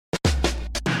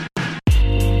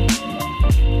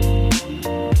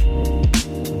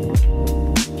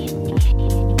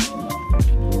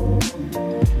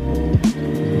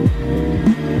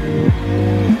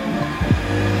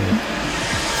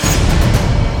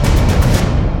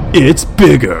It's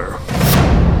bigger.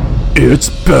 It's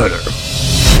better.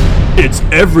 It's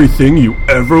everything you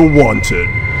ever wanted.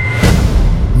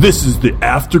 This is the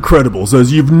After-Credibles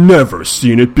as you've never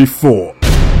seen it before.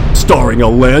 Starring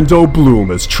Orlando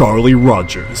Bloom as Charlie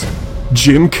Rogers,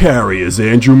 Jim Carrey as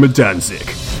Andrew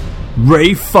Medanzik,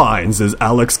 Ray Fiennes as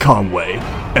Alex Conway,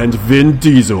 and Vin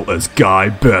Diesel as Guy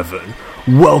Bevan.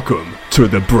 Welcome to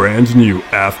the brand new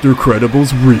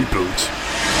After-Credibles reboot.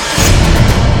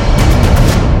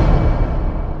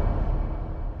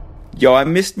 Yo, I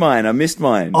missed mine.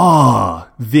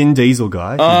 Vin Diesel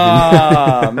guy.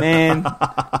 Man.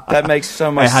 That makes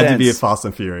so much sense. It had to be a Fast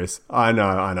and Furious. I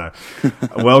know.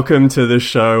 Welcome to the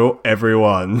show,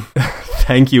 everyone.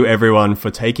 Thank you, everyone, for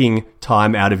taking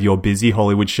time out of your busy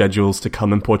Hollywood schedules to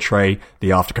come and portray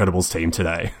the After-Credibles team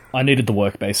today. I needed the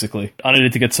work, basically. I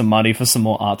needed to get some money for some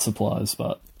more art supplies,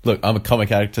 but... Look, I'm a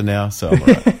comic actor now, so I'm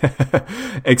alright.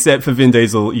 Except for Vin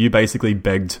Diesel, you basically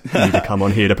begged me to come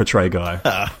on here to portray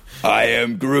Guy. I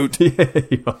am Groot. Yeah,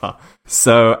 you are.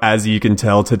 So, as you can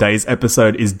tell, today's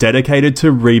episode is dedicated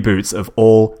to reboots of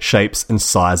all shapes and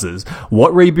sizes.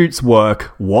 What reboots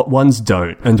work, what ones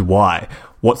don't, and why?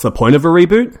 What's the point of a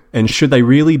reboot? And should they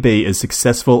really be as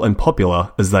successful and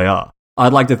popular as they are?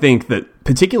 I'd like to think that,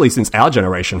 particularly since our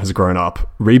generation has grown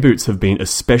up, reboots have been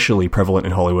especially prevalent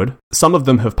in Hollywood. Some of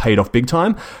them have paid off big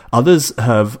time, others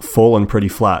have fallen pretty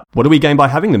flat. What do we gain by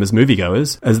having them as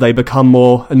moviegoers as they become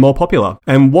more and more popular?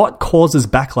 And what causes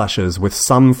backlashes with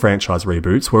some franchise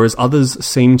reboots, whereas others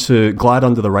seem to glide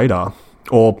under the radar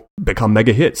or become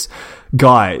mega hits?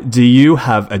 Guy, do you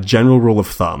have a general rule of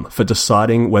thumb for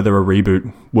deciding whether a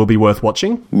reboot will be worth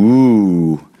watching?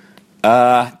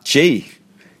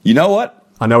 You know what?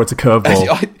 I know it's a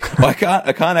curveball. I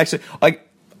can't actually.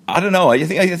 I don't know. I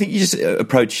think you just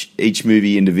approach each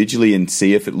movie individually and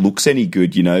see if it looks any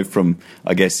good. From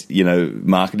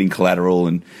marketing collateral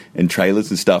and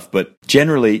trailers and stuff. But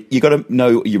generally, you got to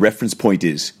know what your reference point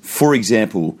is. For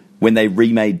example, when they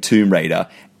remade Tomb Raider,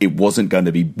 it wasn't going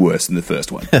to be worse than the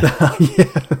first one. Yeah,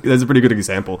 that's a pretty good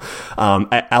example.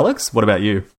 Alex, what about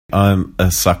you? I'm a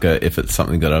sucker if it's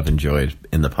something that I've enjoyed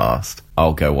in the past.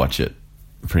 I'll go watch it.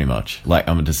 Pretty much. Like,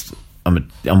 I'm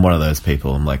one of those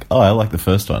people. I'm like, oh, I like the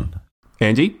first one.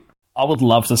 Andy? I would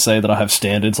love to say that I have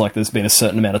standards, like there's been a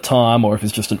certain amount of time, or if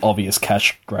it's just an obvious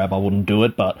cash grab, I wouldn't do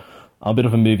it, but I'm a bit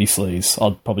of a movie sleaze.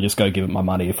 I'll probably just go give it my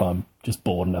money if I'm just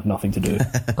bored and have nothing to do.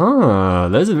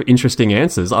 Those are interesting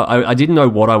answers. I didn't know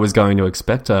what I was going to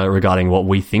expect regarding what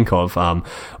we think of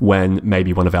when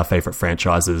maybe one of our favourite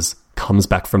franchises comes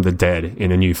back from the dead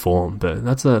in a new form. But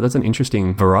that's an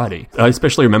interesting variety. I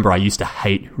especially remember I used to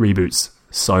hate reboots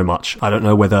so much. I don't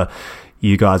know whether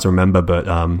you guys remember, but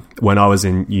when I was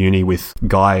in uni with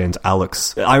Guy and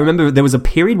Alex, I remember there was a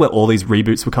period where all these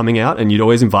reboots were coming out and you'd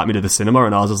always invite me to the cinema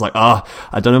and I was just like, I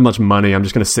don't have much money. I'm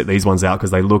just going to sit these ones out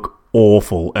because they look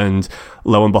awful. And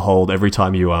lo and behold, every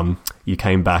time you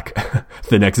came back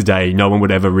the next day, no one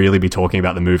would ever really be talking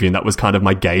about the movie, and that was kind of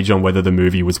my gauge on whether the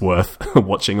movie was worth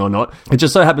watching or not. It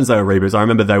just so happens they were reboots. I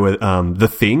remember they were The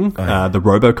Thing, the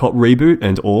RoboCop reboot,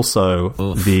 and also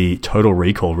the Total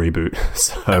Recall reboot.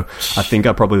 So I think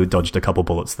I probably dodged a couple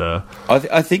bullets there.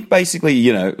 I think basically,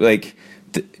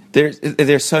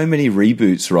 there's so many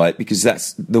reboots, right? Because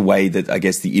that's the way that I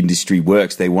guess the industry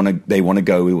works. They want to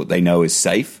go with what they know is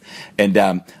safe. And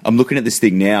I'm looking at this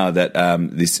thing now that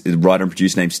this writer and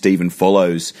producer named Stephen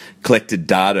Follows collected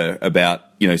data about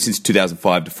since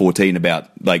 2005 to 14 about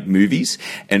like movies,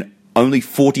 and only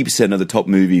 40% of the top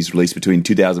movies released between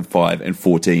 2005 and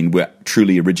 14 were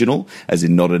truly original, as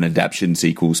in not an adaptation,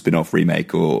 sequel, spin-off,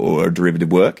 remake, or a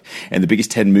derivative work. And the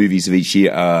biggest 10 movies of each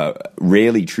year are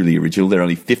rarely truly original. There are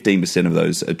only 15% of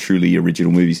those are truly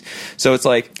original movies. So I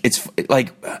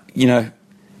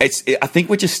think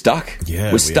we're just stuck.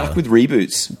 Yeah, we're stuck with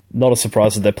reboots. Not a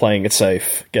surprise that they're playing it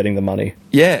safe, getting the money.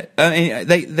 Yeah, I mean,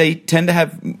 they tend to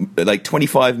have like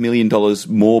 $25 million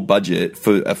more budget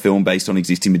for a film based on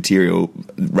existing material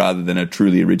rather than a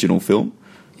truly original film.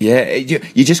 Yeah,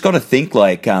 you just got to think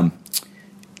like,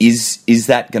 is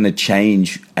that going to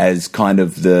change as kind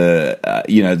of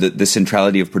the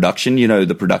centrality of production?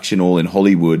 The production all in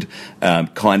Hollywood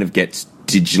kind of gets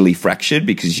digitally fractured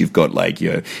because you've got like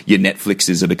your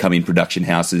Netflixes are becoming production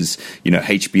houses.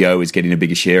 HBO is getting a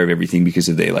bigger share of everything because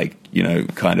of their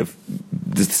kind of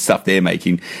the stuff they're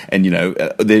making, and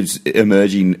there's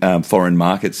emerging foreign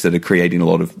markets that are creating a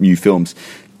lot of new films.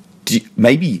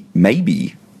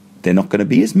 Maybe they're not going to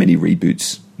be as many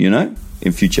reboots,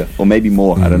 in future, or maybe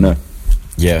more. I don't know.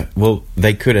 Yeah, well,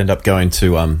 they could end up going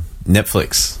to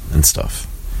Netflix and stuff.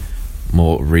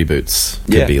 more reboots.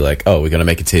 Could Yeah. be like, oh, we're going to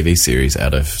make a TV series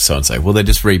out of so-and-so. Well, they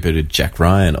just rebooted Jack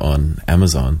Ryan on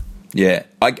Amazon. Yeah,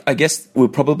 I guess we'll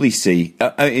probably see.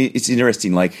 It's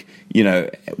interesting, like, you know,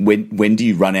 when do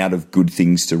you run out of good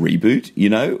things to reboot? You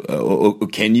know, or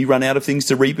can you run out of things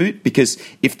to reboot? Because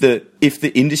if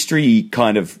the industry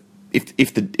kind of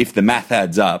if the math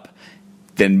adds up,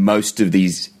 then most of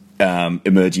these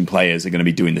emerging players are going to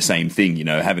be doing the same thing. You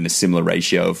know, having a similar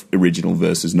ratio of original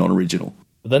versus non-original.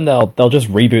 But then they'll just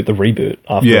reboot the reboot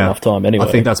after enough time anyway.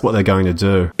 I think that's what they're going to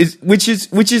do. Which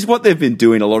is what they've been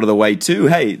doing a lot of the way too.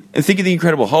 Hey, and think of the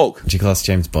Incredible Hulk. Do you class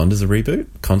James Bond as a reboot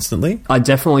constantly? I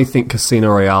definitely think Casino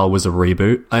Royale was a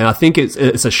reboot, and I think it's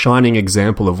a shining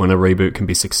example of when a reboot can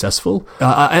be successful.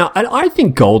 And I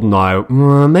think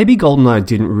GoldenEye, maybe GoldenEye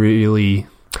didn't really...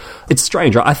 It's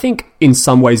strange, right? I think in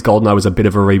some ways GoldenEye was a bit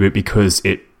of a reboot because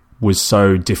it was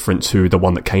so different to the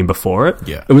one that came before it.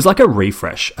 Yeah. It was like a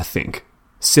refresh, I think.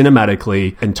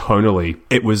 Cinematically and tonally,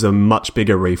 it was a much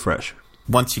bigger refresh.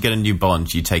 Once you get a new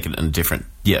Bond, you take it in a different,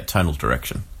 tonal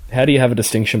direction. How do you have a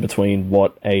distinction between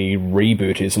what a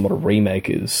reboot is and what a remake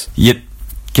is? You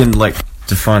can,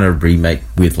 define a remake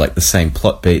with, the same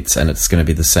plot beats and it's going to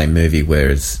be the same movie,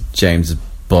 whereas James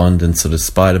Bond and sort of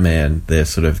Spider-Man, they're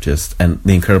sort of just... And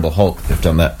The Incredible Hulk, they've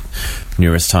done that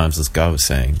numerous times, as Guy was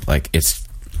saying. It's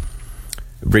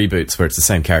reboots where it's the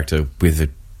same character with a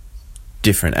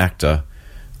different actor,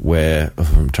 where...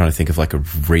 I'm trying to think of, a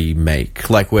remake.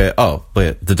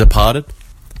 The Departed.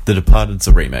 The Departed's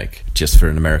a remake, just for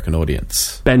an American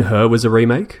audience. Ben-Hur was a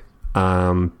remake,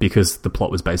 because the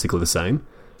plot was basically the same.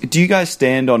 Do you guys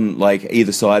stand on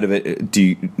either side of it?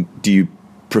 Do you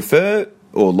prefer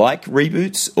or like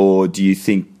reboots, or do you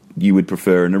think you would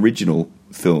prefer an original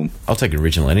film? I'll take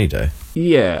original any day.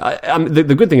 Yeah,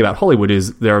 the good thing about Hollywood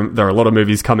is there are a lot of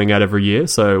movies coming out every year,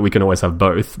 so we can always have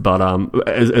both. But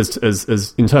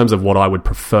as in terms of what I would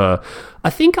prefer, I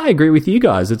think I agree with you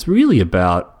guys. It's really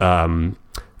about a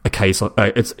case.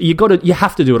 You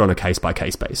have to do it on a case by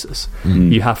case basis.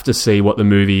 Mm. You have to see what the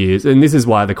movie is, and this is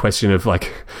why the question of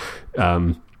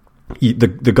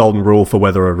the golden rule for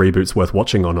whether a reboot's worth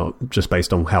watching or not, just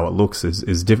based on how it looks,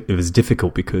 is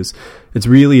difficult, because it's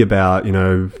really about,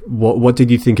 what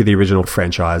did you think of the original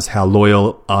franchise? How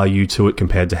loyal are you to it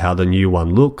compared to how the new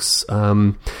one looks?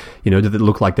 Did it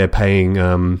look like they're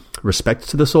paying respect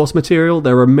to the source material?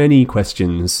 There are many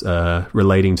questions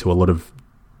relating to a lot of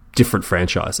different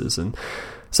franchises, and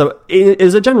so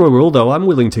as a general rule, though, I'm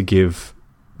willing to give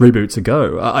reboots a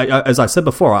go. As I said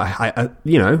before, I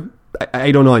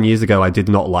 8 or 9 years ago, I did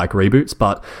not like reboots,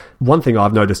 but one thing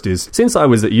I've noticed is since I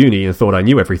was at uni and thought I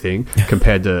knew everything,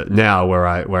 compared to now where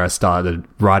I started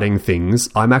writing things,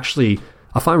 I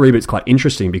find reboots quite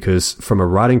interesting, because from a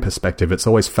writing perspective, it's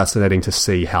always fascinating to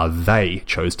see how they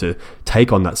chose to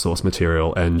take on that source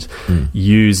material and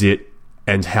use it,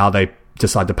 and how they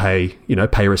decide to pay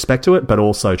respect to it, but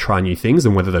also try new things,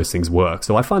 and whether those things work.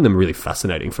 So I find them really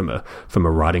fascinating from a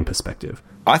writing perspective.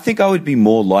 I think I would be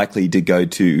more likely to go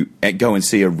and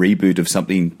see a reboot of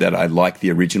something that I like the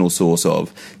original source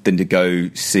of, than to go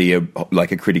see a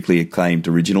critically acclaimed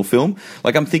original film.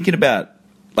 I'm thinking about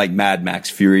Mad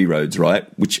Max Fury Roads, right?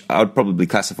 Which I would probably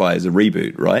classify as a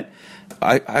reboot, right?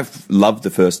 I've loved the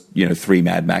first 3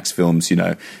 Mad Max films,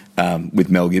 with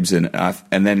Mel Gibson,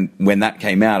 and then when that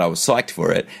came out, I was psyched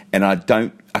for it, and I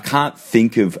can't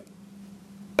think of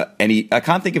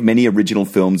many original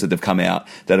films that have come out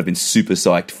that have been super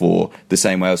psyched for the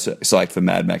same way I was psyched for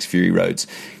Mad Max Fury Roads,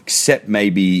 except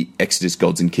maybe Exodus: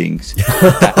 Gods and Kings,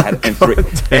 and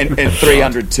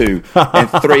 302, and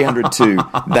 302.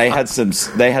 They had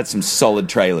some solid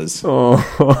trailers.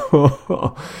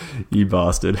 Oh, you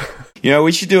bastard!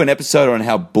 We should do an episode on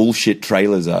how bullshit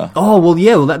trailers are. Oh, well,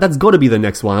 yeah, that's got to be the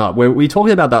next one up. We talked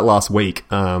about that last week,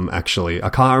 actually. I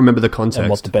can't remember the context.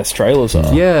 And what the best trailers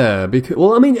are. Yeah, because,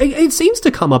 it seems to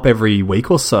come up every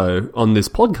week or so on this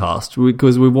podcast,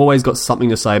 because we've always got something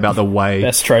to say about the way...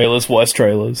 Best trailers, worst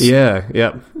trailers.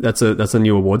 Yeah. That's a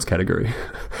new awards category.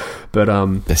 But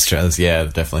Best trailers, yeah,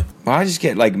 definitely. I just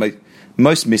get,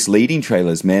 most misleading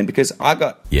trailers, man, because I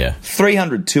got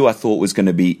 302 I thought was going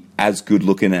to be as good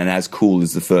looking and as cool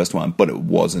as the first one, but it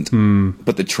wasn't.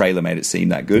 But the trailer made it seem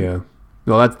that good. Yeah.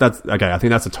 Well, that's okay. I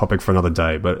think that's a topic for another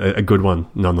day, but a good one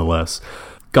nonetheless.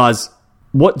 Guys,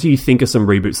 what do you think are some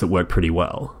reboots that work pretty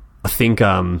well? I think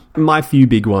my few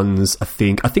big ones. I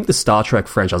think the Star Trek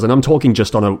franchise, and I'm talking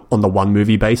just on the one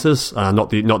movie basis, not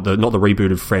the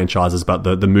rebooted franchises, but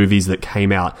the movies that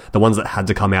came out, the ones that had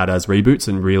to come out as reboots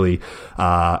and really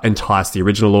entice the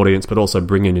original audience, but also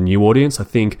bring in a new audience. I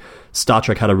think Star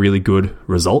Trek had a really good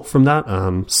result from that.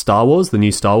 The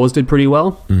new Star Wars did pretty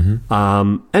well,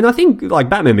 and I think like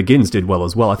Batman Begins did well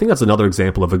as well. I think that's another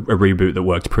example of a reboot that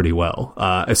worked pretty well,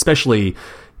 especially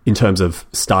in terms of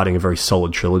starting a very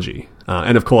solid trilogy.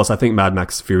 And of course, I think Mad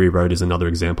Max Fury Road is another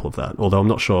example of that, although I'm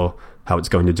not sure how it's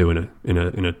going to do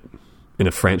in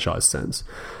a franchise sense.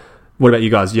 What about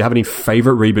you guys? Do you have any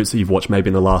favorite reboots that you've watched maybe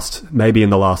in the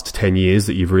last 10 years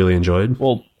that you've really enjoyed?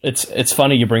 Well, it's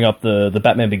funny you bring up the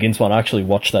Batman Begins one. I actually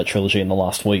watched that trilogy in the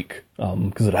last week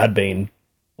because it had been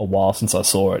a while since I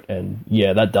saw it, and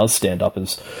yeah, that does stand up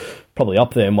as probably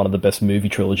up there in one of the best movie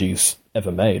trilogies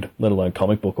ever made, let alone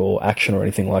comic book or action or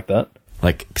anything like that.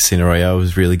 Like Casino Royale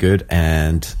was really good,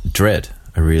 and Dredd.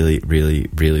 I really, really,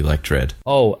 really like Dredd.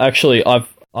 Oh, actually, I've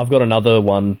got another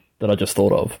one that I just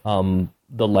thought of.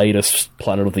 The latest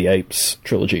Planet of the Apes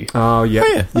trilogy. Oh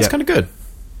yeah, that's kind of good.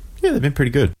 Yeah, they've been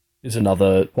pretty good. Is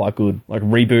another quite good like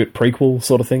reboot prequel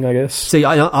sort of thing, I guess. See,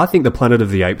 I think the Planet of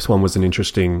the Apes one was an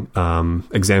interesting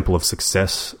example of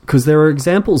success, because there are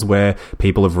examples where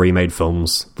people have remade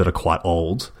films that are quite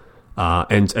old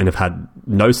and have had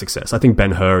no success. I think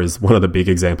Ben-Hur is one of the big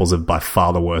examples of by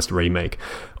far the worst remake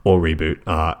or reboot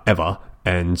ever.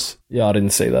 And yeah, I didn't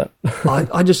see that.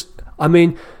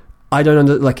 I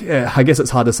don't I guess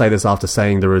it's hard to say this after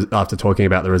talking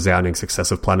about the resounding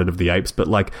success of Planet of the Apes, but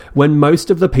like when most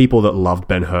of the people that loved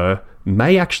Ben-Hur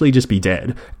may actually just be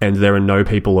dead, and there are no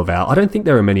people I don't think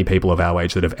there are many people of our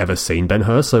age that have ever seen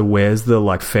Ben-Hur, so where's the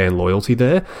like fan loyalty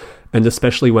there? And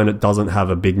especially when it doesn't have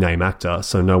a big name actor,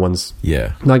 so no one's...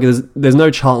 Yeah. Like, there's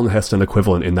no Charlton Heston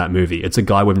equivalent in that movie. It's a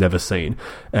guy we've never seen.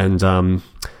 And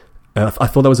I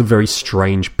thought that was a very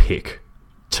strange pick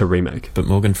to remake. But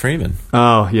Morgan Freeman.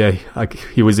 Oh, yeah.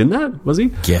 He was in that, was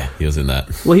he? Yeah, he was in that.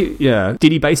 Well, did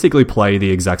he basically play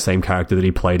the exact same character that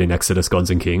he played in Exodus, Gods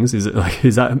and Kings? Is that?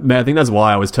 I think that's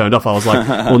why I was turned off. I was like,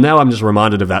 well, now I'm just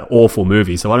reminded of that awful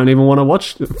movie, so I don't even want to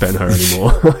watch Ben-Hur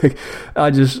anymore. I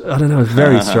don't know. It's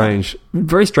very strange.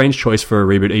 Very strange choice for a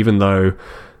reboot, even though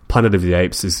Planet of the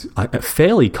Apes is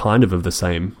fairly kind of the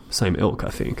same ilk, I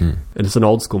think. And it's an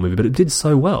old school movie, but it did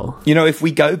so well. You know, if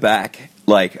we go back,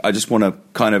 like, I just want to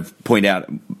kind of point out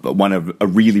one of a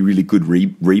really, really good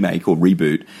remake or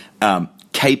reboot.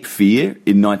 Cape Fear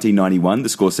in 1991, the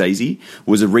Scorsese,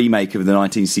 was a remake of the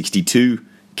 1962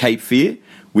 Cape Fear,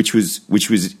 which was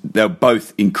they were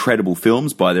both incredible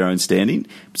films by their own standing.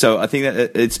 So I think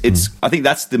that I think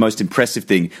that's the most impressive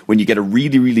thing, when you get a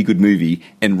really, really good movie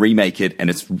and remake it, and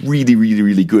it's really, really,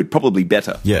 really good, probably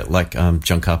better. Yeah, like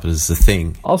John Carpenter's The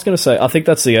Thing. I was going to say, I think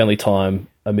that's the only time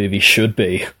a movie should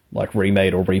be like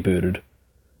remade or rebooted,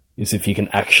 is if you can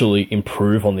actually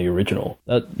improve on the original.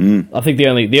 I think the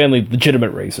only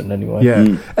legitimate reason, anyway.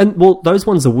 Yeah, and well, those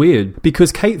ones are weird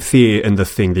because Cape Fear and The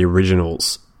Thing, the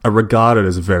originals, are regarded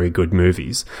as very good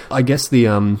movies. I guess the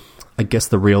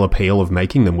real appeal of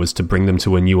making them was to bring them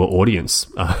to a newer audience,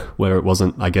 where it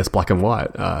wasn't, I guess, black and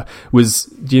white. Was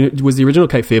the original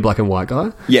Cape Fear black and white,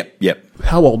 guy? Yep.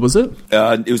 How old was it?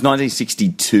 It was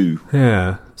 1962.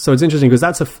 Yeah. So it's interesting because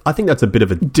I think that's a bit of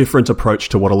a different approach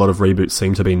to what a lot of reboots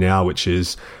seem to be now, which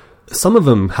is some of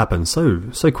them happen so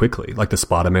quickly. Like the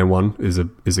Spider-Man one is a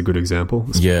good example.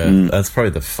 Yeah, that's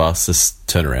probably the fastest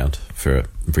turnaround for a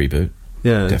reboot.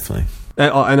 Yeah, definitely.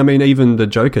 And I mean, even the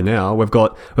Joker now, we've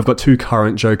got two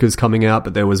current Jokers coming out,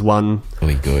 but there was one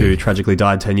who tragically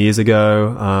died 10 years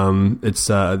ago. There's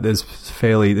a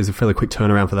fairly quick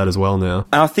turnaround for that as well now.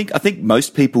 And I think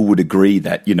most people would agree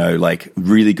that, you know, like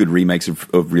really good remakes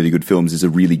of really good films is a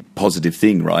really positive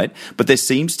thing, right? But there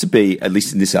seems to be, at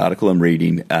least in this article I'm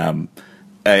reading,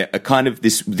 a kind of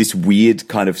this weird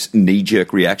kind of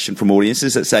knee-jerk reaction from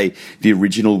audiences that say the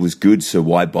original was good, so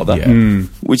why bother? Yeah.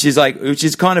 Which is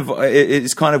kind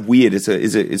of weird. It's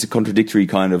a contradictory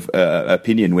kind of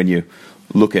opinion when you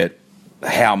look at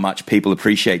how much people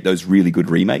appreciate those really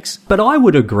good remakes. But I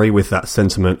would agree with that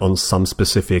sentiment on some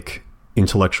specific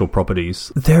intellectual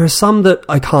properties. There are some that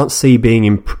I can't see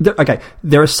being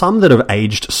there are some that have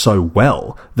aged so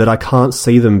well that I can't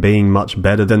see them being much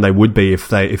better than they would be if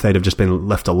they'd have just been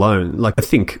left alone. Like, I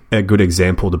think a good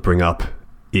example to bring up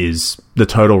is the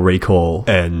Total Recall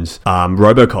and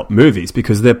RoboCop movies,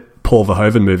 because they're Paul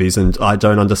Verhoeven movies, and I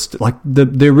don't understand. Like,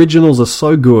 the originals are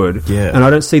so good, and I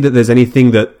don't see that there's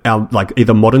anything that our, like,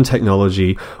 either modern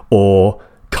technology or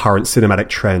current cinematic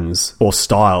trends or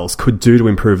styles could do to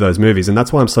improve those movies. And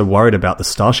that's why I'm so worried about the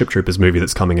Starship Troopers movie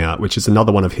that's coming out, which is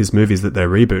another one of his movies that they're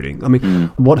rebooting. I mean,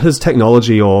 what has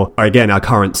technology or, again, our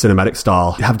current cinematic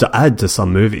style have to add to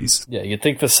some movies? Yeah, you'd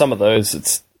think for some of those,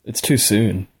 it's too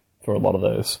soon for a lot of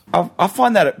those. I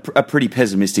find that a pretty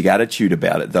pessimistic attitude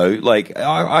about it, though. Like,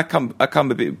 I come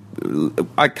with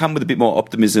a bit more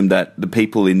optimism that the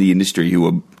people in the industry who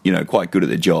are, you know, quite good at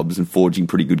their jobs and forging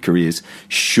pretty good careers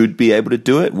should be able to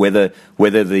do it. Whether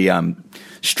the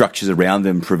structures around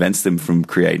them prevents them from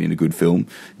creating a good film,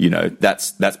 you know,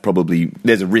 that's probably,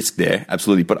 there's a risk there,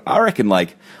 absolutely. But I reckon,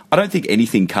 like, I don't think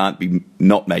anything can't be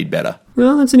not made better.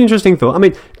 Well, that's an interesting thought. I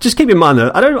mean, just keep in mind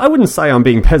that I wouldn't say I'm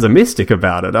being pessimistic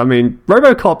about it. I mean,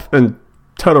 RoboCop and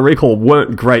Total Recall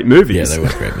weren't great movies. Yeah, they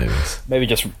weren't great movies. Maybe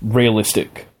just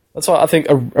realistic. That's why I think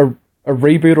a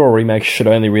reboot or a remake should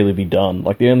only really be done.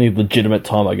 Like, the only legitimate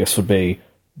time, I guess, would be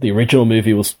the original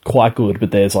movie was quite good,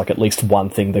 but there's, like, at least one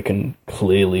thing that can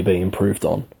clearly be improved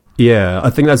on. Yeah, I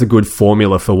think that's a good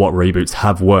formula for what reboots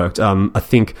have worked. I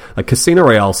think, like, Casino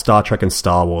Royale, Star Trek, and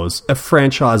Star Wars are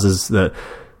franchises that...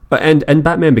 And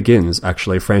Batman Begins,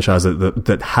 actually, a franchise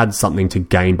that had something to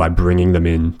gain by bringing them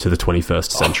into the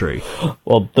 21st century.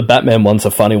 Well, the Batman one's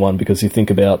a funny one because you think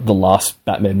about the last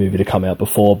Batman movie to come out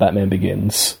before Batman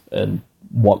Begins and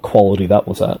what quality that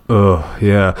was at. Oh,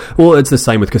 yeah. Well, it's the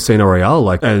same with Casino Royale.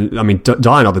 Like, and I mean,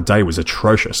 Die Another Day was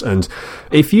atrocious. And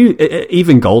if you,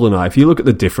 even GoldenEye, if you look at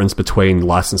the difference between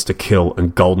License to Kill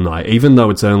and GoldenEye, even though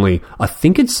it's only, I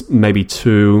think it's maybe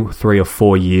 2, 3, or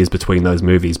 4 years between those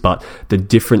movies, but the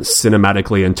difference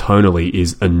cinematically and tonally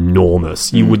is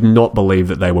enormous. You would not believe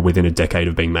that they were within a decade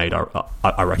of being made,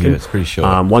 I reckon. Yeah, it's pretty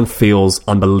short. One feels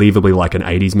unbelievably like an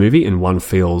 80s movie, and one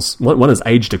has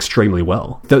aged extremely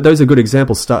well. Those are good examples.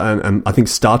 And I think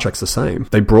Star Trek's the same.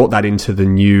 They brought that into the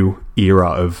new era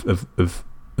of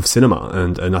cinema,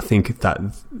 and I think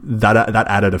that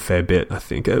added a fair bit. I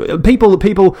think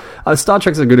people Star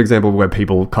Trek's a good example where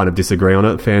people kind of disagree on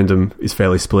it. Fandom is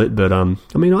fairly split, but I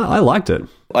mean, I liked it.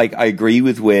 Like, I agree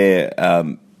with where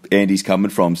Andy's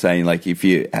coming from, saying, like, if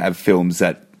you have films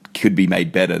that could be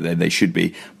made better, then they should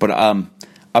be. But I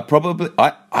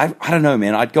don't know,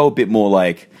 man. I'd go a bit more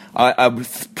like, I'm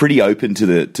pretty open to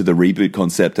the reboot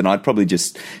concept, and I'd probably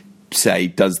just say,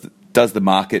 does the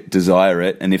market desire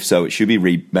it, and if so, it should be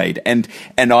remade. And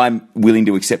I'm willing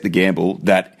to accept the gamble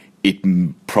that it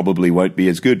probably won't be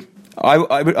as good.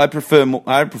 I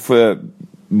prefer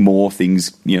more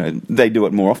things. You know, they do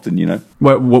it more often. You know,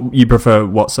 what you prefer?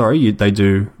 What? Sorry, they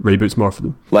do reboots more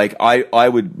often. Like, I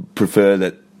would prefer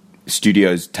that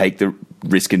studios take the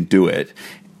risk and do it,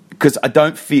 because I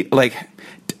don't feel like.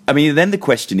 I mean, then the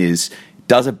question is,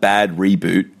 does a bad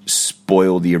reboot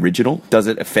spoil the original? Does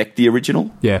it affect the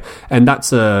original? Yeah, and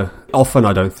that's often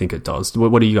I don't think it does.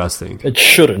 What do you guys think? It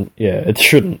shouldn't. Yeah, it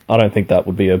shouldn't. I don't think that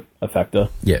would be a factor.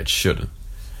 Yeah, it shouldn't.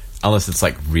 Unless it's,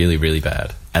 like, really, really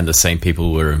bad, and the same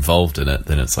people were involved in it,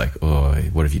 then it's like, oh,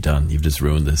 what have you done? You've just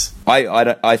ruined this. I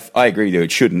agree that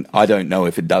it shouldn't. I don't know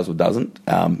if it does or doesn't,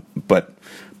 but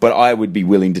I would be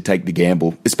willing to take the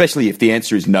gamble, especially if the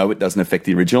answer is no, it doesn't affect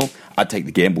the original. I'd take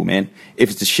the gamble, man. If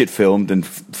it's a shit film, then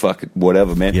fuck it,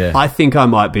 whatever, man. Yeah. I think I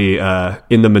might be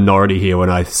in the minority here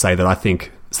when I say that I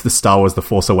think the Star Wars The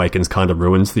Force Awakens kind of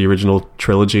ruins the original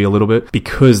trilogy a little bit,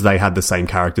 because they had the same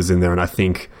characters in there, and I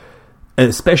think,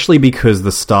 especially because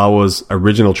the Star Wars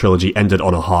original trilogy ended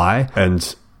on a high,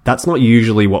 and that's not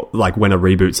usually what, like, when a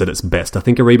reboot's at its best. I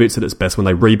think a reboot's at its best when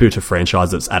they reboot a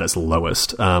franchise that's at its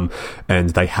lowest, and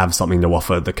they have something to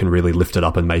offer that can really lift it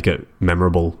up and make it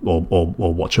memorable or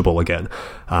watchable again.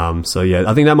 So yeah,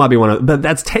 I think that might be but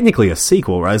that's technically a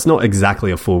sequel, right? It's not exactly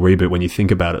a full reboot when you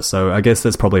think about it. So I guess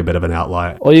that's probably a bit of an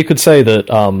outlier. Or you could say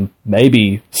that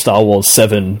maybe Star Wars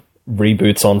 7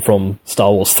 reboots on from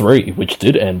Star Wars 3, which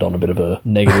did end on a bit of a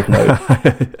negative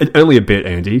note. Only a bit,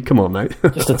 Andy. Come on, mate.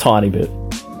 Just a tiny bit.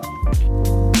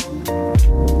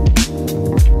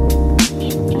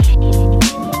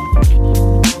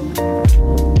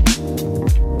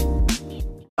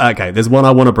 Okay, there's one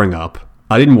I want to bring up.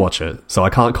 I didn't watch it, so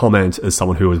I can't comment as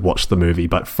someone who has watched the movie,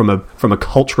 but from a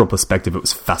cultural perspective, it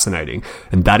was fascinating,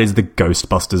 and that is the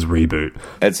Ghostbusters reboot.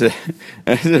 It's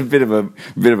a bit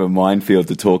of a minefield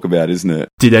to talk about, isn't it?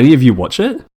 Did any of you watch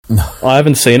it? No. I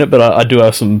haven't seen it, but I do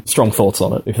have some strong thoughts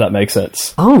on it, if that makes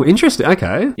sense. Oh, interesting.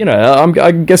 Okay. You know,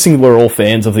 I'm guessing we're all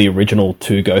fans of the original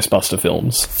 2 Ghostbuster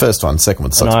films. First one, second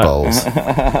one sucks balls.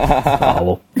 Oh,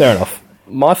 well, fair enough.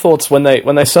 My thoughts when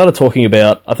they started talking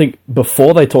about, I think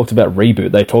before they talked about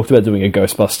reboot, they talked about doing a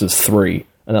Ghostbusters 3,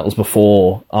 and that was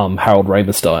before Harold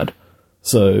Ramis died.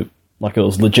 So, like, it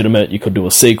was legitimate, you could do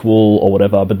a sequel or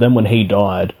whatever, but then when he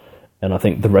died, And I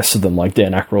think the rest of them, like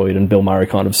Dan Aykroyd and Bill Murray,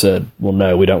 kind of said, well,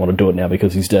 no, we don't want to do it now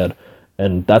because he's dead.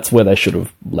 And that's where they should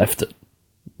have left it.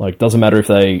 Like, doesn't matter if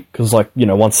they... Because, like, you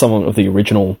know, once someone of the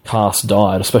original cast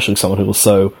died, especially someone who was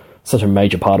such a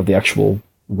major part of the actual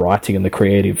writing and the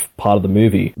creative part of the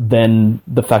movie, then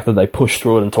the fact that they pushed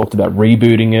through it and talked about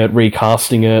rebooting it,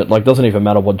 recasting it, like, doesn't even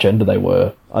matter what gender they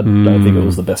were. I don't think it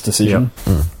was the best decision.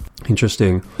 Yep.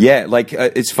 Interesting. Yeah, like,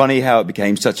 it's funny how it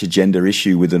became such a gender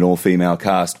issue with an all-female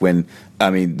cast when,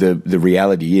 I mean, the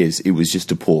reality is it was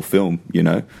just a poor film, you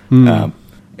know?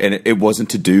 And it wasn't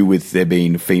to do with there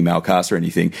being a female cast or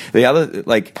anything. The other,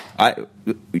 like,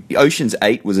 Ocean's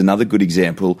 8 was another good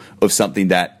example of something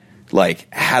that,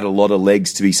 like, had a lot of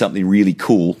legs to be something really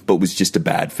cool, but was just a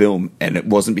bad film. And it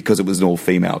wasn't because it was an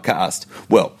all-female cast.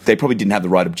 Well, they probably didn't have the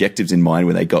right objectives in mind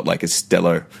when they got, like, a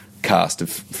stellar cast of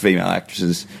female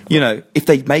actresses. You know, if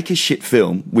they make a shit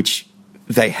film, which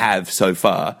they have so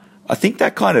far, I think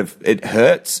that kind of, it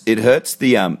hurts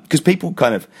the, because people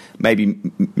kind of maybe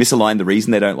misalign the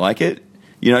reason they don't like it.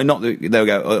 You know, not that they'll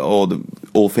go, oh, the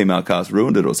all-female cast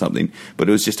ruined it or something, but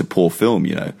it was just a poor film,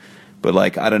 you know. But,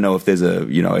 like, I don't know if there's a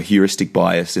heuristic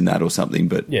bias in that or something,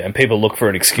 but... Yeah, and people look for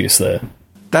an excuse there.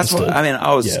 That's what I mean.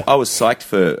 I was psyched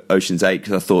for Ocean's 8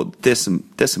 because I thought there's some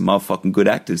motherfucking good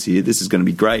actors here. This is going to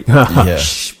be great.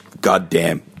 God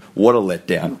damn, what a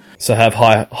letdown. So have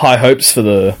high hopes for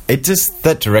the... It just,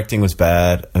 that directing was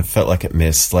bad. It felt like it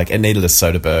missed. Like, it needed a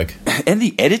Soderbergh. And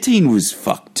the editing was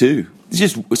fucked too. It's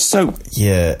just so...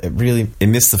 Yeah, it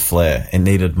missed the flair. It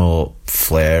needed more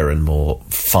flair and more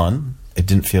fun. It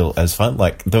didn't feel as fun.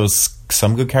 Like, there was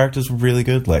some good characters were really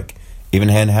good. Like, even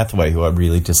Anne Hathaway, who I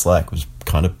really dislike, was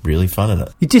kind of really fun in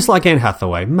it. You dislike Anne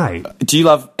Hathaway, mate? Do you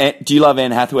love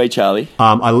Anne Hathaway, Charlie? You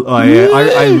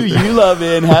love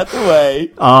Anne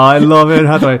Hathaway. I love Anne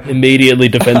Hathaway. Immediately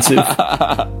defensive.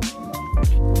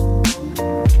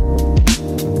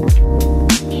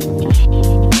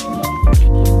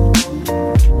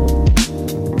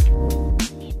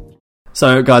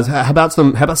 So, guys, how about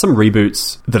some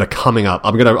reboots that are coming up?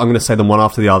 I'm gonna say them one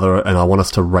after the other, and I want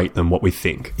us to rate them what we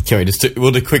think. Can we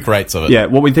we'll do quick rates of it? Yeah,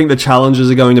 what we think the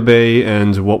challenges are going to be,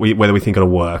 and whether we think it'll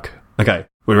work. Okay,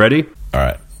 we ready? All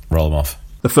right, roll them off.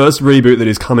 The first reboot that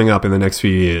is coming up in the next few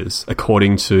years,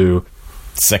 according to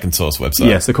Second Source website.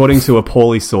 Yes, according to a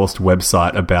poorly sourced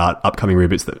website about upcoming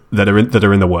reboots that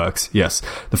are in the works. Yes,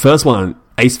 the first one,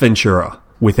 Ace Ventura.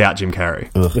 Without Jim Carrey.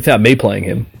 Ugh. Without me playing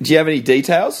him. Do you have any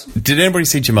details? Did anybody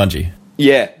see Jumanji?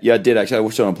 Yeah, I did actually. I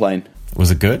watched it on a plane. Was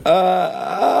it good?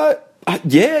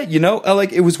 Yeah, you know,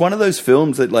 like, it was one of those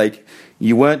films that, like,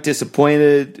 you weren't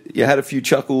disappointed, you had a few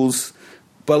chuckles,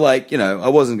 but, like, you know, I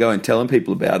wasn't going telling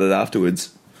people about it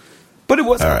afterwards. But it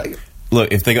was... All right.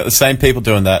 Look, if they got the same people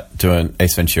doing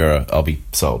Ace Ventura, I'll be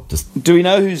sold. Do we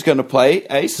know who's going to play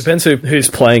Ace? Depends who's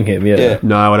playing him, yeah.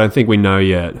 No, I don't think we know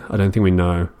yet.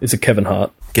 Is it Kevin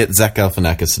Hart? Get Zach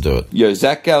Galifianakis to do it. Yo,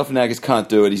 Zach Galifianakis can't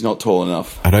do it. He's not tall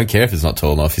enough. I don't care if he's not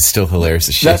tall enough. He's still hilarious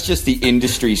as shit. That's just the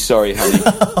industry. Sorry, honey.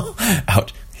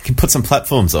 Ouch. You can put some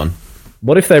platforms on.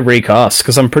 What if they recast?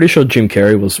 Because I'm pretty sure Jim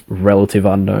Carrey was relative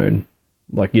unknown.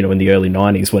 Like, you know, in the early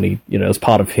 90s when he, you know, as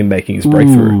part of him making his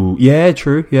breakthrough. Ooh, yeah,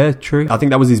 true. I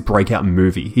think that was his breakout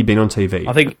movie. He'd been on TV.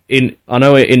 I think in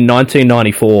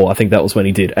 1994, I think that was when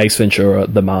he did Ace Ventura,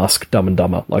 The Mask, Dumb and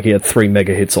Dumber. Like, he had 3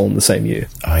 mega hits all in the same year.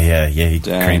 Oh, yeah, he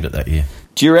creamed it that year.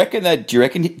 Do you reckon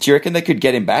they could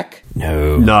get him back?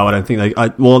 No, I don't think they...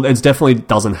 well, it definitely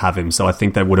doesn't have him, so I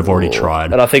think they would have already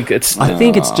tried. And I think it's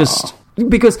just...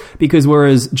 Because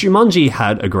whereas Jumanji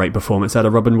had a great performance out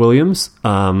of Robin Williams...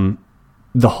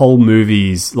 the whole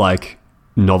movie's, like,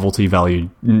 novelty value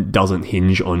doesn't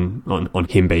hinge on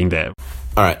him being there.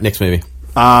 All right, next movie.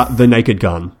 The Naked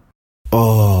Gun.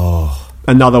 Oh,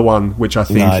 another one which I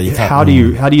think how do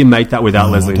you make that without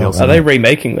Leslie Nielsen? Are they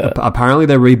remaking that? Apparently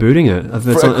they're rebooting it.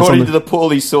 According to the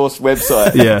poorly sourced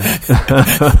website. Yeah.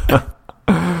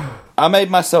 I made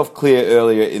myself clear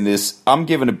earlier in this. I'm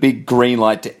giving a big green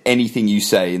light to anything you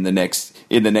say in the next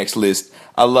list.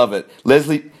 I love it.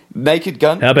 Leslie, Naked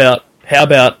Gun. How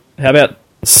about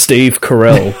Steve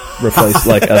Carell replaced,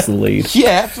 like, as the lead?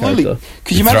 Yeah, absolutely.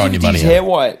 Could you imagine if his hair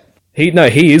white?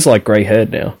 He is, like, grey haired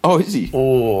now. Oh, is he?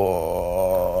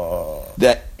 Oh,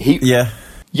 Yeah.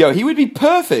 Yo, he would be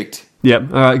perfect.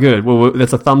 Yep. All right. Good. Well,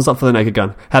 that's a thumbs up for the Naked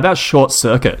Gun. How about Short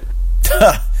Circuit?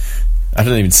 I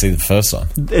didn't even see the first one.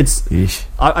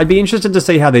 I'd be interested to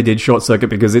see how they did Short Circuit,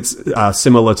 because it's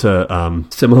similar to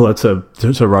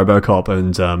RoboCop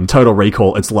and Total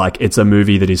Recall. It's a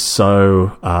movie that is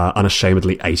so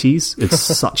unashamedly 80s. It's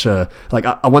such a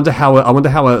I wonder how a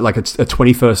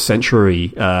 21st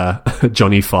century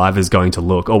Johnny Five is going to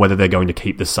look, or whether they're going to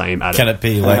keep the same. Can it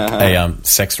be like a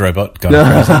sex robot going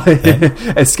crazy?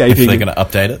 Escaping? If they're going to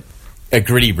update it. A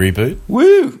gritty reboot.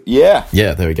 Woo! Yeah.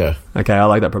 Yeah, there we go. Okay, I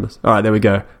like that premise. All right, there we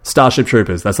go. Starship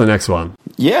Troopers. That's the next one.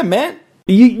 Yeah, man.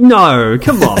 No,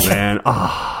 come on, man.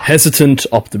 Hesitant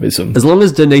optimism. As long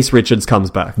as Denise Richards comes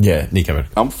back. Yeah, Nico.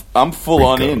 I'm full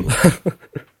on in.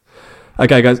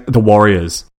 Okay, guys, The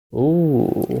Warriors.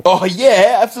 Ooh. Oh,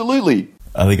 yeah, absolutely.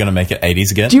 Are they going to make it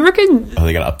 80s again? Do you reckon... Or are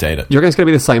they going to update it? Do you reckon it's going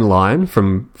to be the same line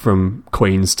from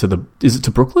Queens to the... Is it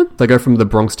to Brooklyn? They go from the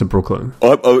Bronx to Brooklyn.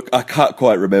 I can't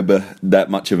quite remember that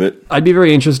much of it. I'd be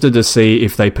very interested to see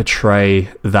if they portray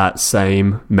that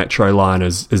same metro line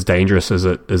as dangerous as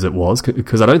it was,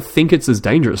 because I don't think it's as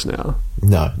dangerous now.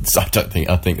 No, I don't think.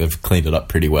 I think they've cleaned it up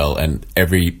pretty well, and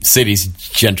every city's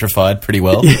gentrified pretty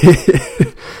well.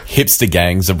 Hipster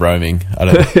gangs are roaming. I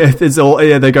don't know. It's all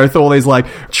they go through all these like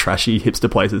trashy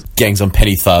hipster places. Gangs on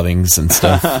penny farthings and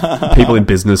stuff. People in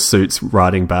business suits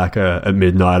riding back at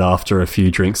midnight after a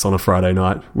few drinks on a Friday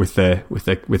night with their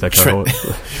cohort.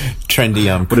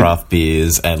 Trendy craft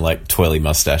beers and like twirly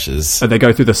mustaches. And they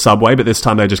go through the subway, but this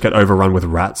time they just get overrun with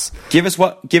rats. Give us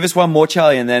one more,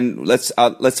 Charlie, and then let's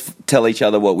tell each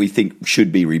other what we think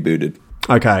should be rebooted.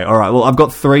 Okay, all right. Well, I've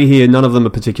got 3 here. None of them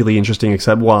are particularly interesting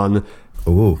except one.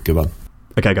 Ooh, good one.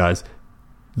 Okay, guys.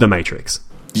 The Matrix.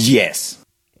 Yes.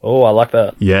 Oh, I like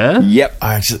that. Yeah? Yep.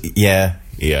 Yeah.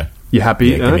 You happy?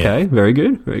 Yeah, okay, very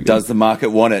good. Does the market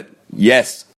want it?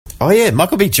 Yes. Oh, yeah,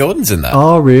 Michael B. Jordan's in that.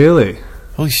 Oh, really?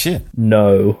 Holy shit.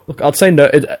 No. Look, I'd say no.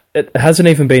 It hasn't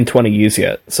even been 20 years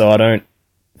yet, so I don't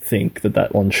think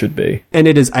that one should be. And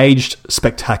it has aged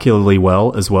spectacularly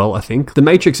well as well, I think. The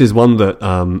Matrix is one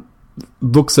that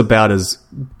looks about as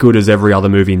good as every other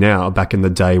movie now, back in the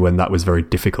day when that was very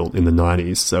difficult in the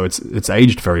 90s. So it's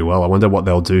aged very well. I wonder what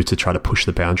they'll do to try to push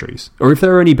the boundaries. Or if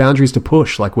there are any boundaries to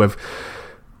push. Like we've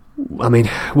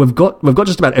got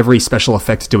just about every special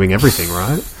effect doing everything,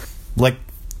 right? Like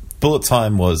Bullet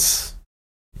Time was...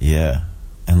 Yeah.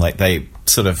 And like they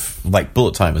sort of... Like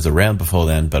Bullet Time was around before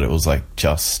then, but it was like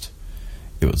it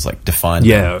was like defined.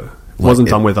 Yeah. It wasn't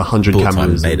done with 100 Bullet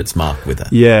cameras. Time made its mark with it.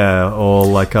 Yeah, or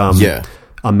like... yeah.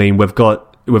 I mean, we've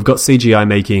got CGI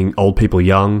making old people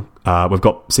young. We've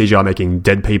got CGI making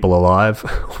dead people alive.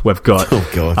 We've got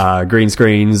green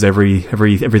screens,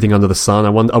 everything under the sun.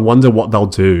 I wonder what they'll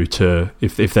do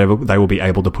if they will be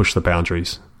able to push the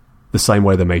boundaries the same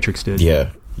way the Matrix did.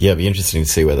 Yeah, it'd be interesting to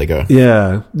see where they go.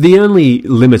 Yeah, the only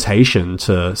limitation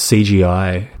to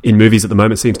CGI in movies at the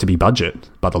moment seems to be budget,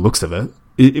 by the looks of it.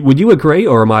 Would you agree,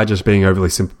 or am I just being overly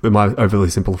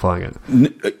simplifying it?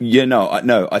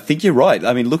 No. I think you're right.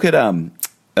 I mean, look at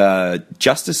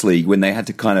Justice League when they had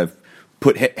to kind of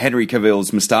put Henry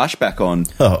Cavill's moustache back on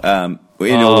in all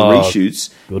the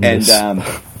reshoots, goodness. and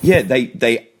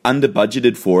they under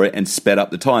budgeted for it and sped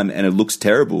up the time, and it looks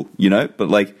terrible, But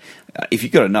like, if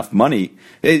you've got enough money,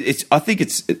 I think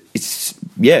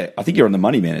you're on the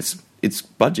money, man. It's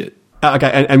budget.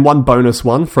 Okay, and one bonus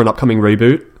one for an upcoming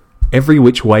reboot. Every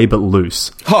Which Way But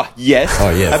Loose. Oh, yes. Oh,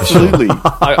 yeah, absolutely. Sure.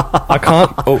 I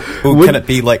can't... Can it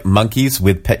be like monkeys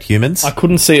with pet humans? I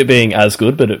couldn't see it being as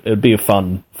good, but it'd be a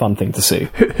fun thing to see.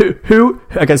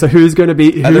 Okay, so who's going to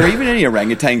be... Are there even any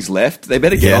orangutans left? They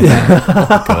better get on that.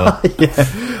 Oh, God.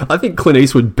 Yeah. I think Clint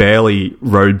Eastwood barely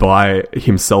rode by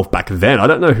himself back then. I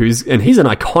don't know who's... And he's an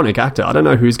iconic actor. I don't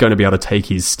know who's going to be able to take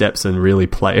his steps and really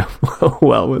play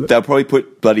well with it. They'll probably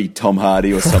put bloody Tom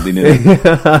Hardy or something in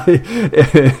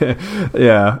it.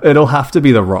 Yeah, it'll have to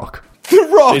be The Rock. The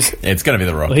Rock! It's going to be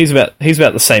The Rock. Well, he's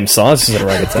about the same size as an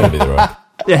orangutan. It's going to be The Rock.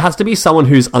 It has to be someone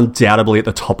who's undoubtedly at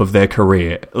the top of their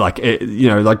career. Like,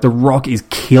 like The Rock is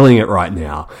killing it right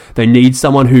now. They need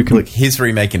someone who can... Look, he's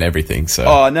remaking everything, so...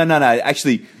 Oh, no.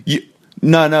 Actually,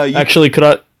 Actually, could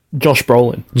I... Josh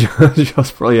Brolin.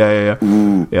 Josh Brolin, yeah.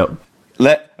 Ooh. Yep.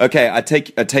 I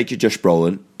take you Josh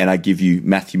Brolin, and I give you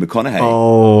Matthew McConaughey.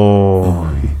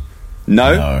 Oh...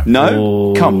 No?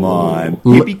 Oh. Come on.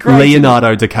 He'd be great.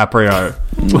 Leonardo DiCaprio.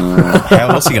 How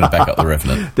else are you going to back up The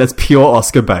Revenant? That's pure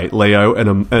Oscar bait. Leo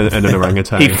and an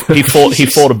orangutan. He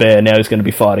fought a bear. Now he's going to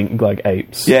be fighting like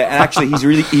apes. Yeah, and actually,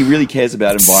 he really cares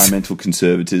about environmental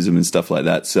conservatism and stuff like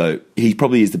that. So he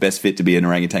probably is the best fit to be an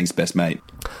orangutan's best mate.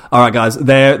 All right, guys.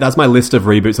 That's my list of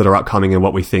reboots that are upcoming and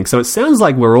what we think. So it sounds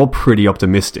like we're all pretty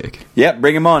optimistic. Yeah,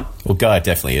 bring him on. Well, Guy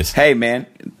definitely is. Hey, man.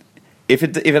 If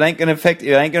it ain't gonna affect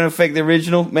the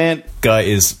original, man. Guy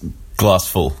is glass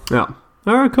full. Yeah.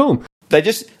 All right, cool. They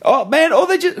just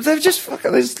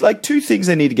there's like two things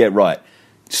they need to get right: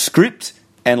 script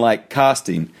and like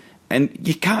casting, and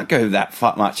you can't go that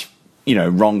far much,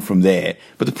 wrong from there.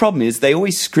 But the problem is they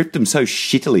always script them so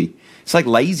shittily. It's like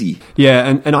lazy.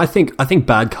 Yeah, and I think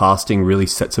bad casting really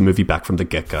sets a movie back from the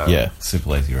get-go. Yeah, super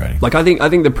lazy writing. Like I think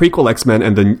the prequel X-Men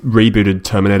and the rebooted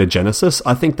Terminator Genesis,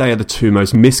 I think they are the two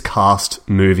most miscast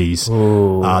movies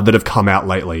that have come out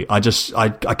lately. I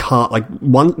can't, like,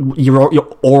 one, you're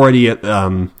already at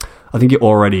I think you're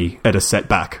already at a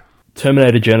setback.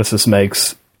 Terminator Genesis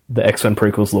makes the X-Men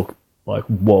prequels look like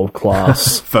world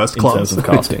class, first class in terms of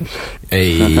casting.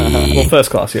 Hey. Well,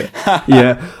 first class, yeah.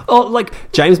 Yeah. Oh,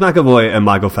 like James McAvoy and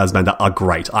Michael Fassbender are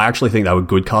great. I actually think they were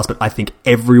good cast, but I think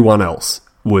everyone else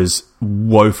was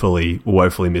woefully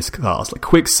miscast. Like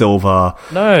Quicksilver,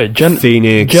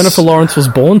 Phoenix. Jennifer Lawrence was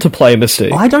born to play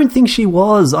Mystique. I don't think she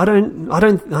was. I don't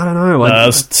know.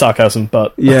 That's sarcasm,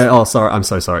 but yeah. Oh, sorry. I'm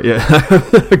so sorry. Yeah.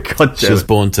 God, she was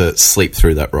born to sleep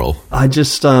through that role. I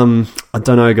just I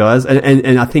don't know, guys,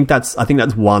 and I think that's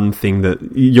one thing that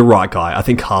you're right, Guy. I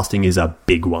think casting is a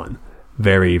big one.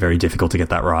 Very, very difficult to get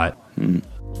that right.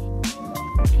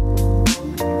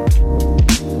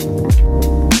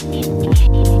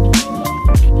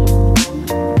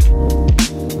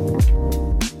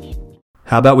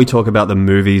 How about we talk about the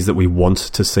movies that we want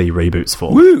to see reboots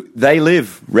for? Woo! They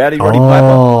Live. Rowdy Roddy Piper.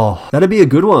 Oh, that'd be a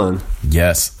good one.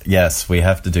 Yes, we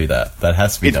have to do that. That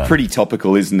has to be done. It's pretty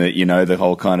topical, isn't it? The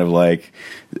whole kind of like,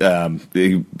 what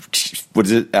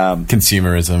is it?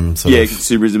 Consumerism.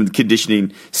 Consumerism,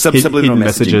 conditioning, subliminal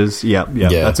messages. Yeah,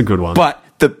 that's a good one. But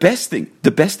the best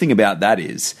thing about that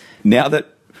is now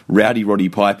that Rowdy Roddy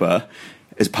Piper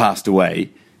has passed away,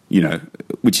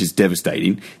 which is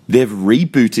devastating. They've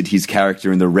rebooted his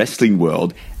character in the wrestling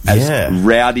world as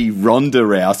Rowdy Ronda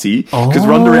Rousey, because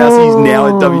Ronda Rousey is now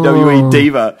a WWE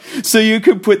diva. So you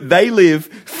could put They Live,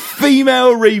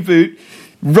 female reboot,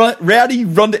 Rowdy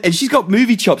Ronda, and she's got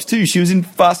movie chops too. She was in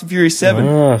Fast and Furious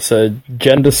 7. So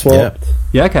gender swapped.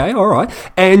 Yeah, okay, all right.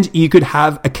 And you could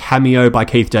have a cameo by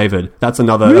Keith David. That's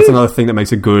another thing that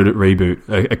makes a good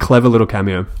reboot. A clever little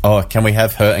cameo. Oh, can we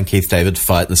have her and Keith David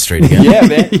fight in the street again? Yeah,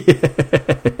 man.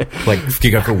 Like, if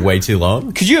you go for way too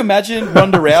long? Could you imagine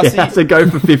Ronda Rousey? Yeah, to go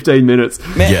for 15 minutes.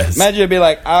 Man, yes. Imagine it'd be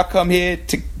like, I'll come here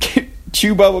to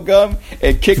chew bubble gum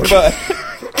and kick butt.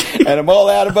 And I'm all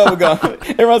out of bubble gum.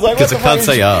 Everyone's like, what the fuck? Can't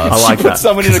say I like put that.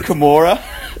 someone in a Kimura.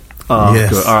 Oh,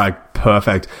 yes. Good. All right,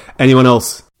 perfect. Anyone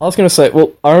else? I was going to say,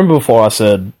 well, I remember before I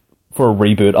said for a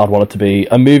reboot, I'd want it to be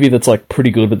a movie that's like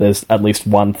pretty good, but there's at least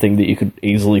one thing that you could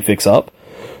easily fix up.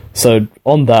 So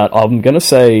on that, I'm going to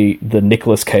say the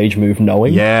Nicolas Cage move,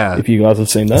 Knowing. Yeah. If you guys have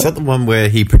seen that. Is that the one where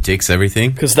he predicts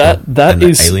everything? Because that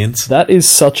is aliens? That is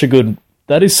such a good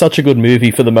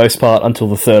movie for the most part until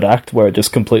the third act, where it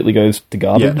just completely goes to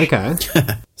garbage. Yeah, okay.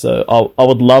 So I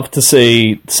would love to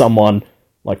see someone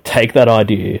like take that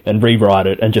idea and rewrite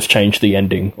it and just change the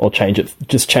ending, or change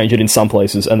it in some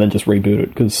places and then just reboot it,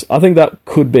 because I think that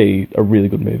could be a really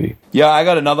good movie. Yeah, I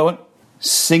got another one.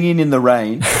 Singing in the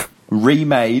Rain,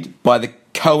 remade by the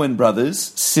Coen brothers,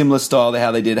 similar style to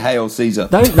how they did Hail Caesar.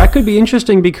 That could be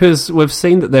interesting, because we've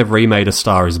seen that they've remade A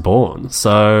Star Is Born.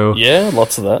 So yeah,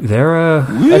 lots of that. There are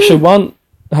actually one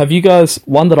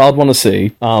that I'd want to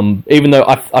see, even though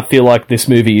I feel like this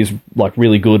movie is like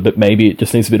really good, but maybe it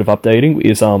just needs a bit of updating,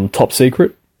 is Top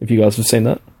Secret. If you guys have seen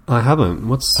that. I haven't.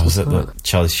 What's it that?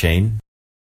 Charlie Sheen?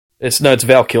 It's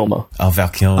Val Kilmer. Oh, Val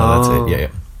Kilmer, that's it, yeah.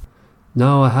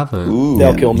 No, I haven't. Ooh.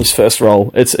 Val Kilmer's first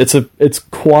role. It's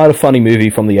quite a funny movie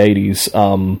from the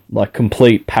 80s, like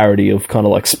complete parody of kind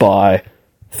of like spy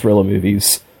thriller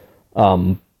movies.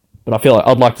 But I feel like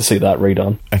I'd like to see that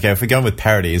redone. Okay, if we're going with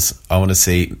parodies, I want to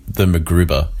see the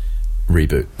MacGruber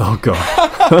reboot. Oh god,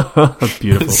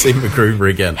 beautiful. See MacGruber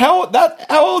again. How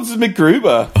old is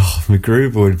MacGruber? Oh,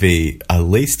 MacGruber would be at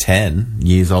least 10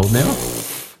 years old now.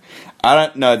 I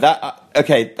don't know that.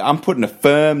 Okay, I'm putting a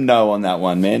firm no on that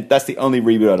one, man. That's the only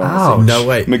reboot I don't want to see. No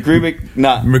way. MacGruber,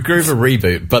 nah. MacGruber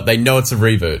reboot, but they know it's a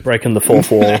reboot. Breaking the fourth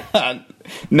wall.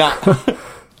 Nah.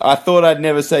 I thought I'd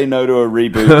never say no to a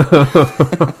reboot.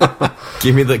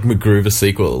 Give me the MacGruber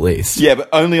sequel at least. Yeah, but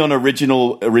only on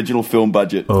original film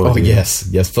budget. Oh yes,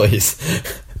 please.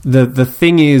 The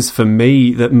thing is, for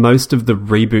me, that most of the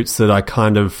reboots that I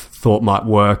kind of thought might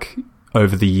work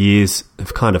over the years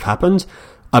have kind of happened.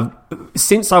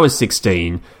 Since I was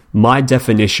 16, my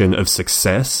definition of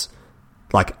success,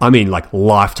 like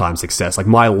lifetime success, like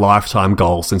my lifetime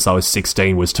goal since I was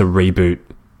 16 was to reboot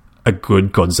a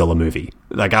good Godzilla movie.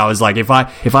 Like, I was like, if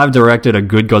I've directed a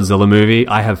good Godzilla movie,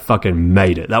 I have fucking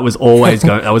made it. That was always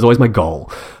that was always my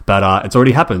goal. But it's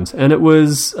already happened, and it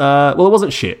was well, it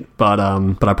wasn't shit, but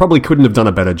I probably couldn't have done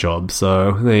a better job.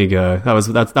 So there you go.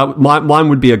 Mine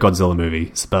would be a Godzilla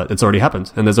movie, but it's already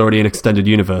happened, and there's already an extended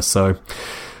universe. So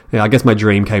yeah, I guess my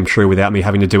dream came true without me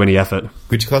having to do any effort.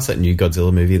 Would you class that new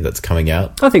Godzilla movie that's coming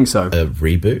out? I think so. A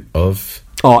reboot of?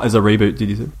 Oh, as a reboot, did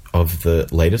you say? Of the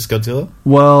latest Godzilla?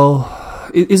 Well,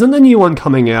 isn't the new one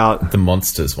coming out? The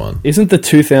Monsters one. Isn't the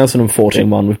 2014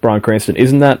 one with Bryan Cranston?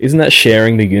 Isn't that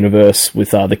sharing the universe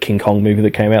with the King Kong movie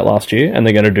that came out last year? And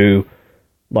they're going to do,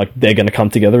 like, they're going to come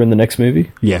together in the next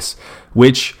movie? Yes,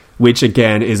 which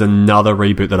again is another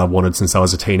reboot that I've wanted since I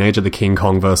was a teenager. The King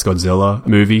Kong vs. Godzilla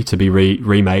movie to be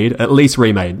remade, at least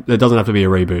remade. It doesn't have to be a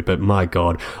reboot, but my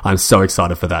god, I'm so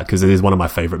excited for that because it is one of my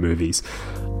favorite movies.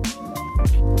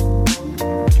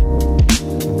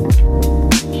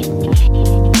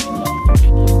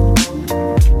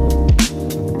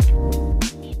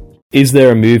 Is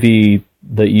there a movie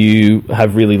that you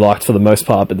have really liked for the most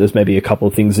part, but there's maybe a couple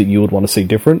of things that you would want to see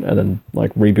different, and then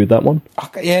like reboot that one?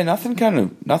 Okay, yeah, nothing.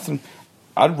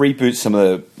 I'd reboot some of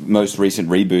the most recent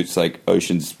reboots, like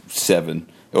Ocean's 7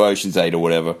 or Ocean's 8 or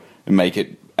whatever, and make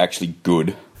it actually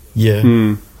good. Yeah.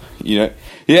 You know,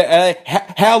 yeah.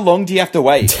 How long do you have to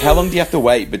wait? How long do you have to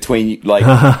wait between, like,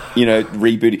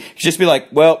 rebooting? Just be like,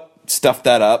 well, stuff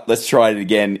that up. Let's try it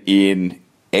again in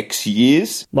X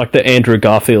years. Like the Andrew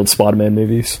Garfield Spider-Man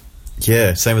movies.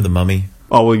 Yeah, same with The Mummy.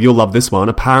 Oh, well, you'll love this one.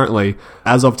 Apparently,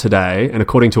 as of today, and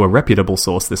according to a reputable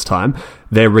source this time,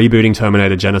 they're rebooting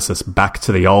Terminator Genesis back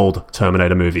to the old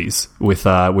Terminator movies with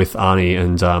Arnie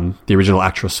and the original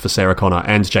actress for Sarah Connor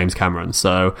and James Cameron.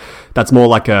 So that's more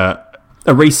like a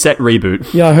reset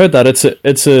reboot. Yeah, I heard that.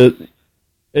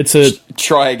 It's a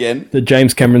try again. That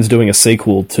James Cameron's doing a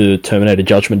sequel to Terminator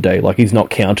Judgment Day. Like, he's not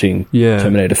counting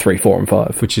Terminator 3, 4, and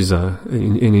 5. Which is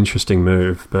an interesting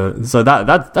move. But so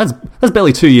that's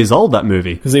barely 2 years old, that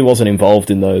movie. Because he wasn't involved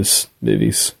in those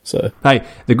movies. So hey,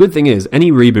 the good thing is,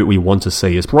 any reboot we want to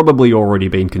see has probably already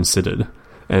been considered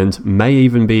and may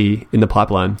even be in the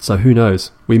pipeline. So who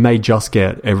knows? We may just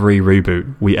get every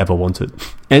reboot we ever wanted.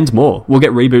 And more. We'll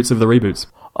get reboots of the reboots.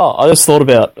 Oh, I just thought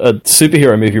about a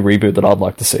superhero movie reboot that I'd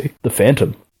like to see. The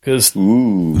Phantom. Because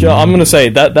I'm going to say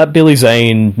that Billy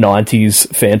Zane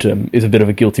 90s Phantom is a bit of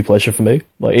a guilty pleasure for me.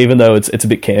 Like, even though it's a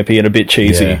bit campy and a bit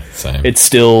cheesy, it's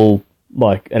still,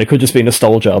 like, and it could just be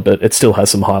nostalgia, but it still has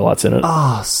some highlights in it.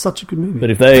 Ah, such a good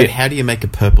movie. But how do you make a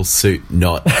purple suit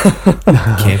not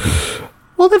campy?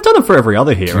 Well, they've done it for every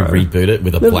other hero. To reboot it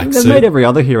with a black suit. They've made every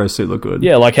other hero suit look good.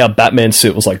 Yeah, like how Batman's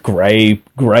suit was like grey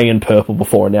and purple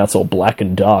before, and now it's all black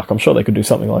and dark. I'm sure they could do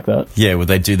something like that. Yeah, would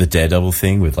they do the Daredevil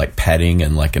thing with like padding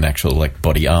and like an actual like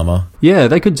body armor? Yeah,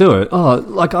 they could do it. Oh,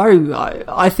 like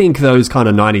I think those kind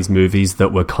of 90s movies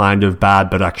that were kind of bad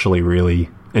but actually really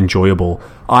enjoyable,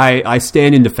 I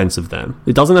stand in defense of them.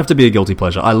 It doesn't have to be a guilty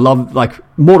pleasure. I love, like,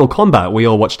 Mortal Kombat. We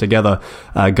all watched together,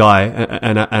 Guy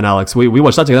and Alex. We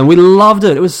watched that together and we loved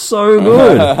it. It was so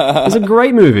good. It was a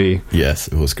great movie. Yes,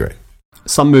 it was great.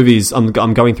 Some movies, I'm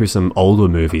going through some older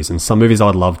movies, and some movies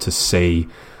I'd love to see.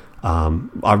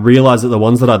 I realise that the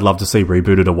ones that I'd love to see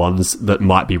rebooted are ones that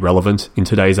might be relevant in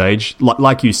today's age.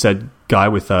 Like you said, Guy,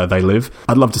 with They Live.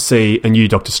 I'd love to see a new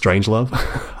Doctor Strangelove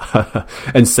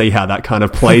and see how that kind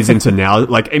of plays into now.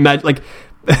 Like, imagine, like,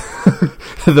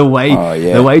 the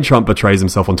way Trump portrays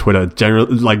himself on Twitter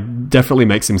definitely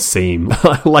makes him seem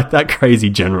like that crazy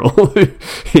general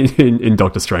in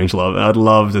Doctor Strangelove. I'd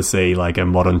love to see like a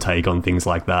modern take on things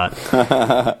like that.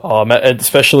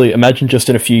 Especially imagine just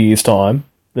in a few years' time,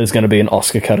 there's going to be an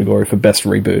Oscar category for best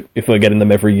reboot if we're getting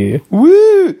them every year.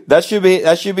 Woo! That should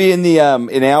be in the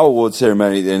in our award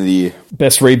ceremony at the end of the year.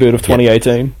 Best reboot of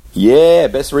 2018. Yeah,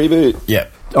 best reboot. Yeah.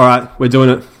 All right, we're doing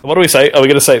it. What do we say? Are we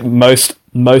going to say most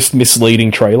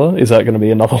misleading trailer? Is that going to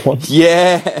be another one?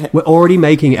 Yeah. We're already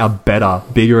making our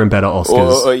bigger and better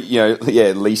Oscars.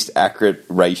 Or least accurate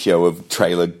ratio of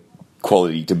trailer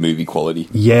quality to movie quality.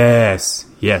 Yes.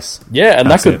 Yeah,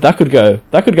 and that could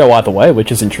go either way,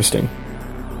 which is interesting.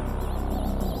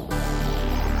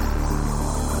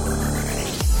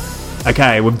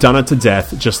 Okay, we've done it to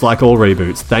death, just like all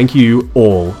reboots. Thank you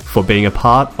all for being a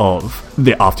part of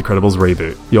the After Credibles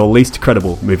Reboot, your least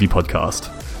credible movie podcast.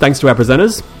 Thanks to our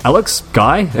presenters, Alex,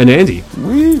 Guy, and Andy.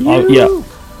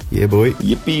 Yeah, boy.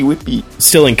 Yippee whippy.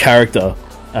 Still in character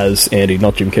as Andy,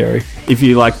 not Jim Carrey. If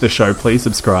you like the show, please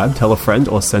subscribe, tell a friend,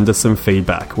 or send us some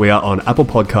feedback. We are on Apple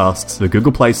Podcasts, the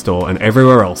Google Play Store, and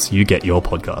everywhere else you get your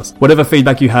podcast. Whatever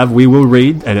feedback you have, we will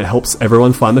read, and it helps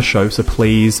everyone find the show, so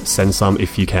please send some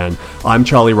if you can. I'm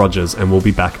Charlie Rogers, and we'll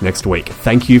be back next week.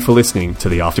 Thank you for listening to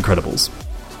the After Credibles.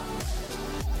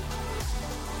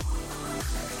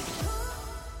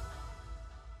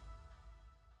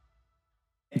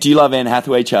 Do you love Anne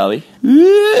Hathaway, Charlie?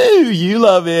 Ooh, you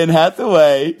love Anne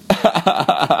Hathaway.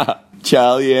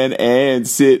 Charlie and Anne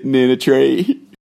sitting in a tree.